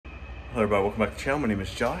Hello everybody, welcome back to the channel. My name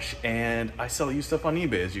is Josh and I sell used stuff on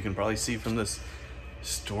eBay, as you can probably see from this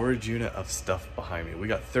storage unit of stuff behind me. We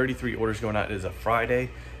got 33 orders going out. It is a Friday.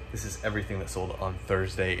 This is everything that sold on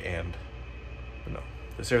Thursday and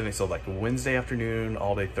this is everything sold like Wednesday afternoon,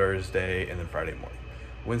 all day Thursday, and then Friday morning.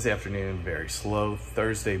 Wednesday afternoon, very slow.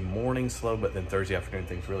 Thursday morning, slow, but then Thursday afternoon,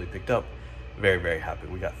 things really picked up. Very, very happy.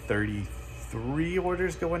 We got 33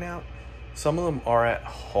 orders going out. Some of them are at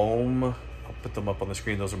home. I'll put them up on the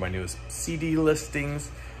screen. Those are my newest CD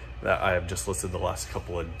listings that I have just listed the last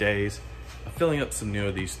couple of days. I'm filling up some new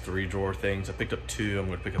of these 3-drawer things. I picked up 2. I'm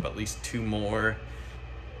going to pick up at least 2 more.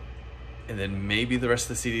 And then maybe the rest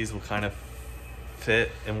of the CDs will kind of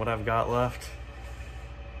fit in what I've got left.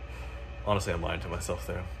 Honestly, I'm lying to myself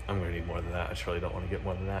there. I'm going to need more than that. I just really don't want to get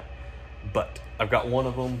more than that. But I've got one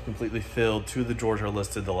of them completely filled. 2 of the drawers are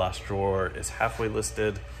listed. The last drawer is halfway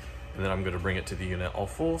listed. And then I'm going to bring it to the unit all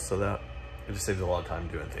full so that it just saves a lot of time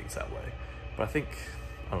doing things that way. But I think,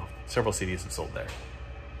 I don't know, several CDs have sold there.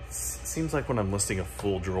 It seems like when I'm listing a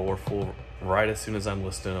full drawer full, right as soon as I'm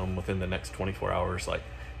listing them, within the next 24 hours, like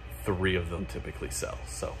 3 of them typically sell.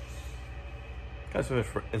 So, kind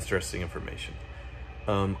of interesting information.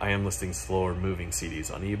 I am listing slower moving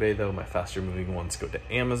CDs on eBay though. My faster moving ones go to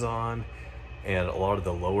Amazon, and a lot of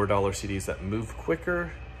the lower dollar CDs that move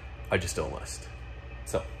quicker, I just don't list.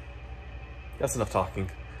 So, that's enough talking.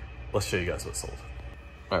 Let's show you guys what's sold.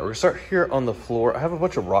 All right, we're gonna start here on the floor. I have a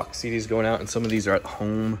bunch of rock CDs going out, and some of these are at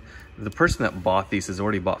home. The person that bought these has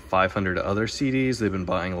already bought 500 other CDs. They've been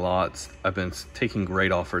buying lots. I've been taking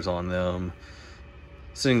great offers on them,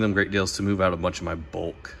 sending them great deals to move out a bunch of my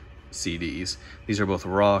bulk CDs. These are both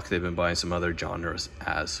rock. They've been buying some other genres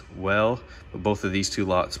as well. But both of these 2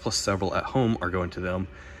 lots, plus several at home, are going to them.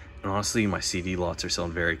 And honestly, my CD lots are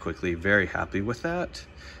selling very quickly. Very happy with that.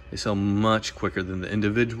 They sell much quicker than the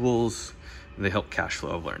individuals. And they help cash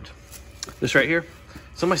flow, I've learned. This right here,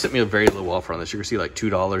 somebody sent me a very low offer on this. You can see like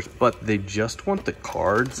 $2, but they just want the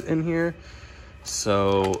cards in here.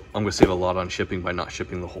 So I'm gonna save a lot on shipping by not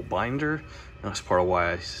shipping the whole binder. And that's part of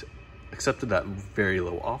why I accepted that very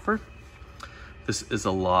low offer. This is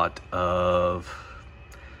a lot of,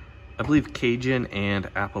 I believe, Cajun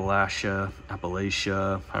and Appalachia,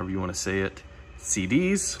 however you want to say it,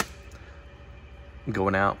 CDs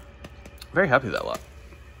going out. Very happy with that lot.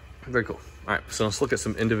 Very cool. All right, so let's look at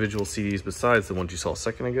some individual CDs besides the ones you saw a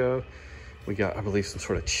second ago. We got, I believe, some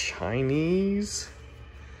sort of Chinese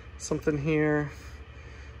something here.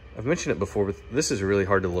 I've mentioned it before, but this is really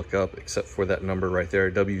hard to look up except for that number right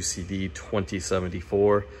there, WCD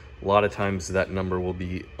 2074. A lot of times that number will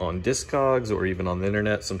be on Discogs or even on the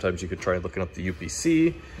internet. Sometimes you could try looking up the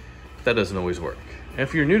UPC. That doesn't always work. And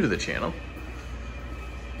if you're new to the channel,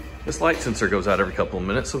 this light sensor goes out every couple of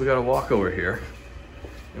minutes, so we gotta walk over here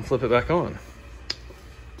and flip it back on.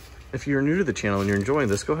 If you're new to the channel and you're enjoying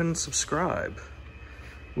this, go ahead and subscribe.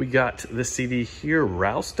 We got this CD here,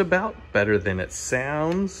 Roustabout, Better Than It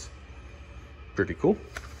Sounds. Pretty cool.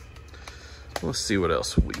 Let's see what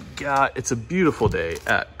else we got. It's a Beautiful Day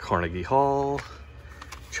at Carnegie Hall.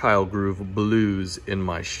 Child Groove Blues, In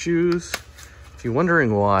My Shoes. If you're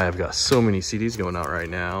wondering why I've got so many CDs going out right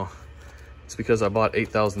now, it's because I bought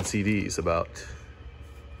 8,000 CDs about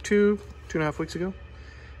 2.5 weeks ago.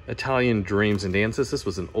 Italian Dreams and Dances. This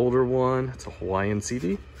was an older one. It's a Hawaiian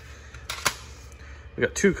CD. We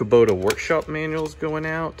got 2 Kubota workshop manuals going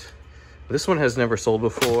out. This one has never sold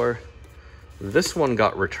before. This one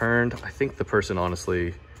got returned. I think the person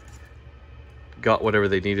honestly got whatever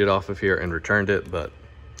they needed off of here and returned it, but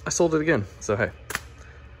I sold it again. So hey,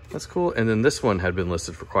 that's cool. And then this one had been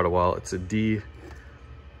listed for quite a while. It's a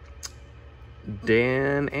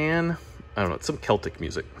Dan-Ann. I don't know, it's some Celtic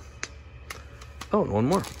music. Oh, and one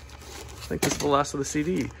more. I think this is the last of the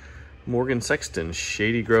CD. Morgan Sexton,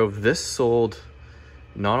 Shady Grove. This sold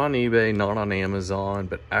not on eBay, not on Amazon,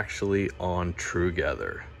 but actually on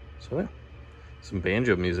Truegether. So yeah, some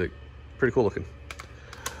banjo music. Pretty cool looking.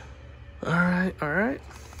 All right.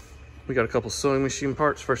 We got a couple sewing machine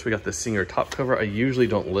parts. First, we got the Singer top cover. I usually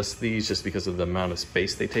don't list these just because of the amount of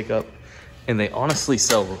space they take up. And they honestly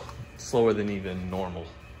sell slower than even normal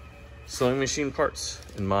sewing machine parts,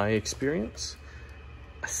 in my experience.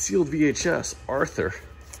 A sealed VHS, Arthur.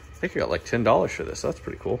 I think I got like $10 for this. That's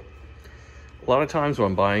pretty cool. A lot of times when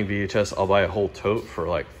I'm buying VHS, I'll buy a whole tote for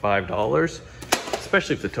like $5,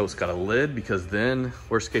 especially if the tote's got a lid, because then,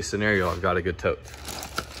 worst case scenario, I've got a good tote.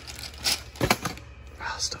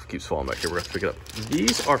 Oh, stuff keeps falling back here. We're gonna have to pick it up.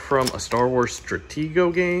 These are from a Star Wars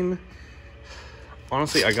Stratego game.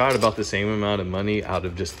 Honestly, I got about the same amount of money out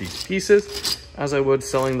of just these pieces as I would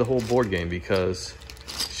selling the whole board game, because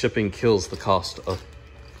shipping kills the cost of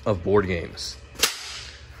board games.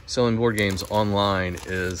 selling board games online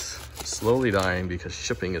is slowly dying because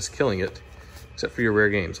shipping is killing it, except for your rare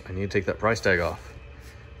games. I need to take that price tag off.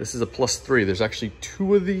 This is a +3. There's actually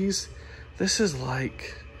 2 of these. This is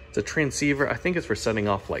like, it's a transceiver. I think it's for setting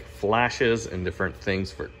off like flashes and different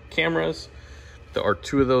things for cameras. There are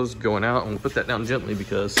 2 of those going out, and we'll put that down gently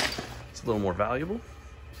because it's a little more valuable.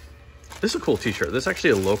 This is a cool t-shirt. This is actually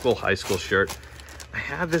a local high school shirt. I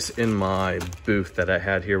had this in my booth that I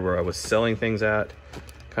had here where I was selling things at.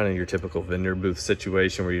 Kind of your typical vendor booth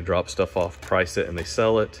situation where you drop stuff off, price it, and they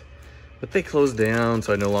sell it. But they closed down,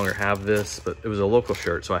 so I no longer have this, but it was a local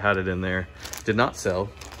shirt, so I had it in there. Did not sell.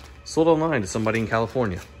 Sold online to somebody in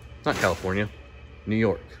California. Not California, New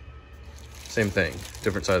York. Same thing,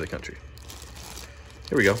 different side of the country.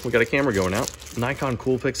 Here we go, we got a camera going out. Nikon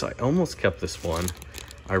Coolpix, I almost kept this one.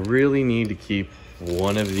 I really need to keep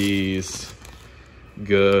one of these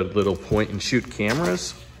good little point and shoot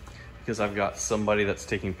cameras because I've got somebody that's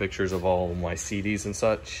taking pictures of all my CDs and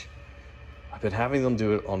such. I've been having them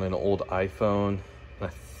do it on an old iPhone.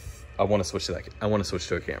 I want to switch to that. I want to switch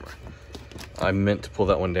to a camera. I meant to pull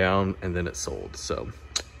that one down and then it sold. So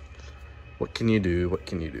what can you do? What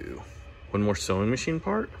can you do? One more sewing machine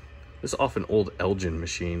part. This is off an old Elgin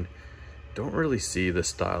machine. Don't really see this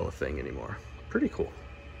style of thing anymore. Pretty cool.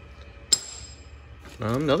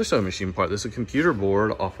 Another sewing machine part. This is a computer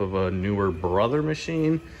board off of a newer Brother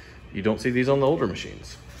machine. You don't see these on the older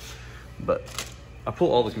machines. But I pull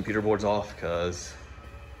all the computer boards off because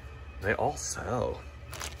they all sell.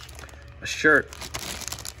 A shirt,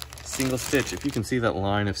 single stitch. If you can see that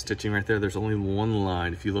line of stitching right there, there's only 1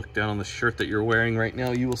 line. If you look down on the shirt that you're wearing right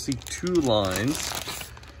now, you will see 2 lines,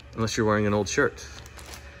 unless you're wearing an old shirt.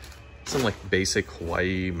 Some like basic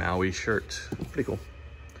Hawaii Maui shirt. Pretty cool.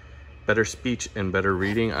 Better speech and better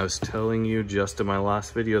reading. I was telling you just in my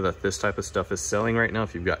last video that this type of stuff is selling right now.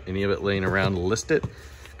 If you've got any of it laying around, list it.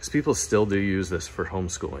 Because people still do use this for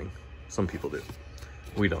homeschooling. Some people do.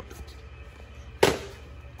 We don't.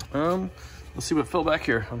 Let's see what fell back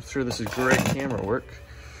here. I'm sure this is great camera work.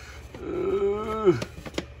 I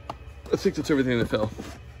think that's everything that fell.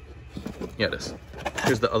 Yeah, it is.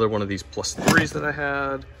 Here's the other one of these +3s that I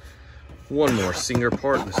had. One more Singer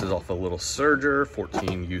part. This is off a little Serger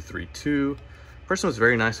 14U32. Person was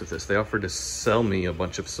very nice with this. They offered to sell me a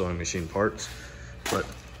bunch of sewing machine parts, but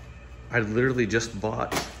I literally just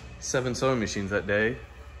bought 7 sewing machines that day.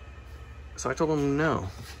 So I told them no,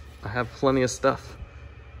 I have plenty of stuff.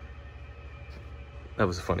 That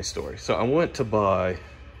was a funny story. So I went to buy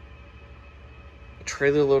a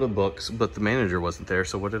trailer load of books, but the manager wasn't there.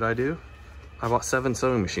 So what did I do? I bought 7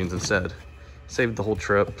 sewing machines instead. Saved the whole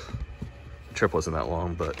trip. The trip wasn't that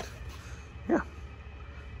long, but yeah.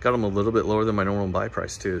 Got them a little bit lower than my normal buy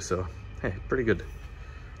price too. So hey, pretty good.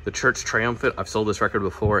 The Church Triumphant, I've sold this record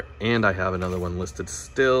before and I have another one listed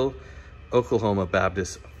still. Oklahoma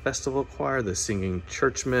Baptist Festival Choir, the Singing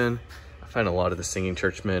Churchmen. I find a lot of the Singing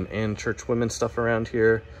Churchmen and Churchwomen stuff around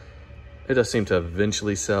here. It does seem to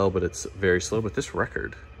eventually sell, but it's very slow. But this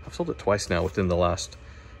record, I've sold it twice now within the last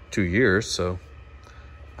 2 years, so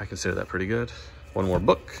I consider that pretty good. One more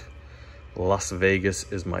book, Las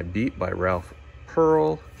Vegas is My Beat by Ralph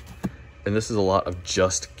Pearl. And this is a lot of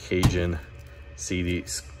just Cajun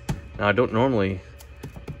CDs. Now, I don't normally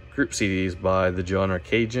group CDs by the genre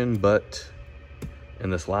Cajun, but in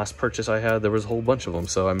this last purchase I had, there was a whole bunch of them,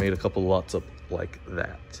 so I made a couple lots up like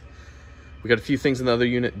that. We got a few things in the other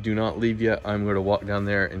unit. Do not leave yet. I'm going to walk down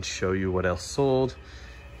there and show you what else sold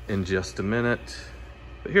in just a minute.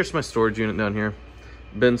 But here's my storage unit down here.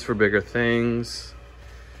 Bins for bigger things.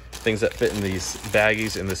 Things that fit in these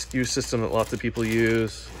baggies in the SKU system that lots of people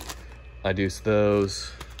use. I do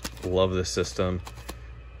those. Love this system.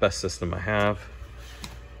 Best system I have.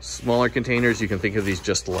 Smaller containers, you can think of these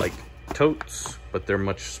just like totes, but they're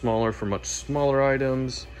much smaller for much smaller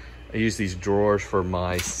items. I use these drawers for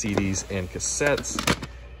my CDs and cassettes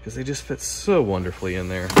because they just fit so wonderfully in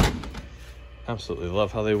there. Absolutely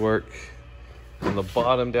love how they work. On the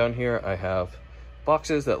bottom down here, I have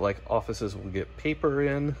boxes that like offices will get paper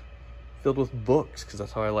in, filled with books, because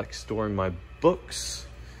that's how I like storing my books.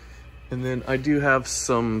 And then I do have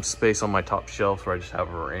some space on my top shelf where I just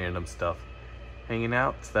have random stuff hanging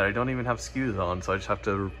out that I don't even have SKUs on, so I just have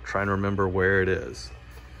to try and remember where it is.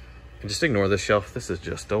 And just ignore this shelf. This is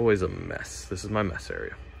just always a mess. This is my mess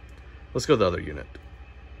area. Let's go to the other unit.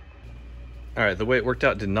 All right, the way it worked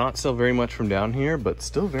out did not sell very much from down here, but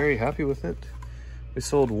still very happy with it. We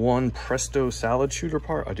sold one Presto salad shooter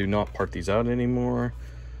part. I do not part these out anymore,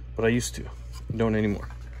 but I used to. Don't anymore.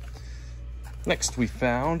 Next, we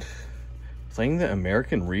found Playing the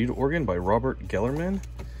American Reed Organ by Robert Gellerman.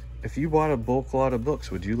 If you bought a bulk lot of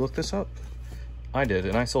books, would you look this up? I did,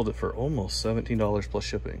 and I sold it for almost $17 plus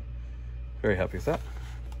shipping. Very happy with that.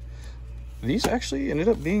 These actually ended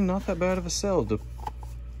up being not that bad of a sell,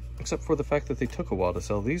 except for the fact that they took a while to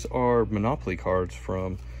sell. These are Monopoly cards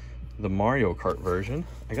from the Mario Kart version.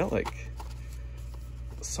 I got like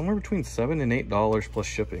somewhere between $7 and $8 plus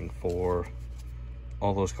shipping for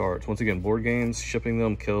all those cards. Once again, board games, shipping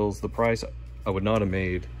them kills the price. I would not have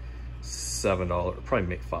made $7, probably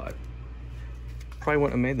make $5. Probably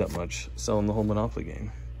wouldn't have made that much selling the whole Monopoly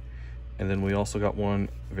game. And then we also got one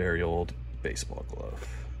very old baseball glove.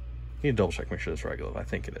 You need to double check, make sure it's the right glove. I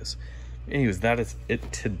think it is. Anyways, that is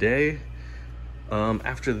it today.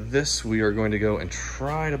 After this, we are going to go and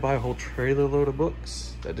try to buy a whole trailer load of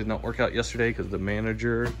books. That did not work out yesterday because the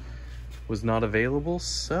manager was not available.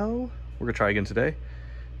 So we're gonna try again today.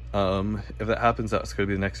 If that happens, that's gonna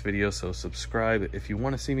be the next video. So subscribe if you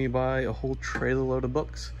want to see me buy a whole trailer load of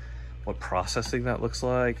books. What processing that looks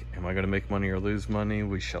like. Am I gonna make money or lose money?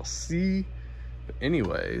 We shall see. But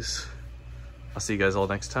anyways, I'll see you guys all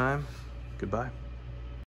next time. Goodbye.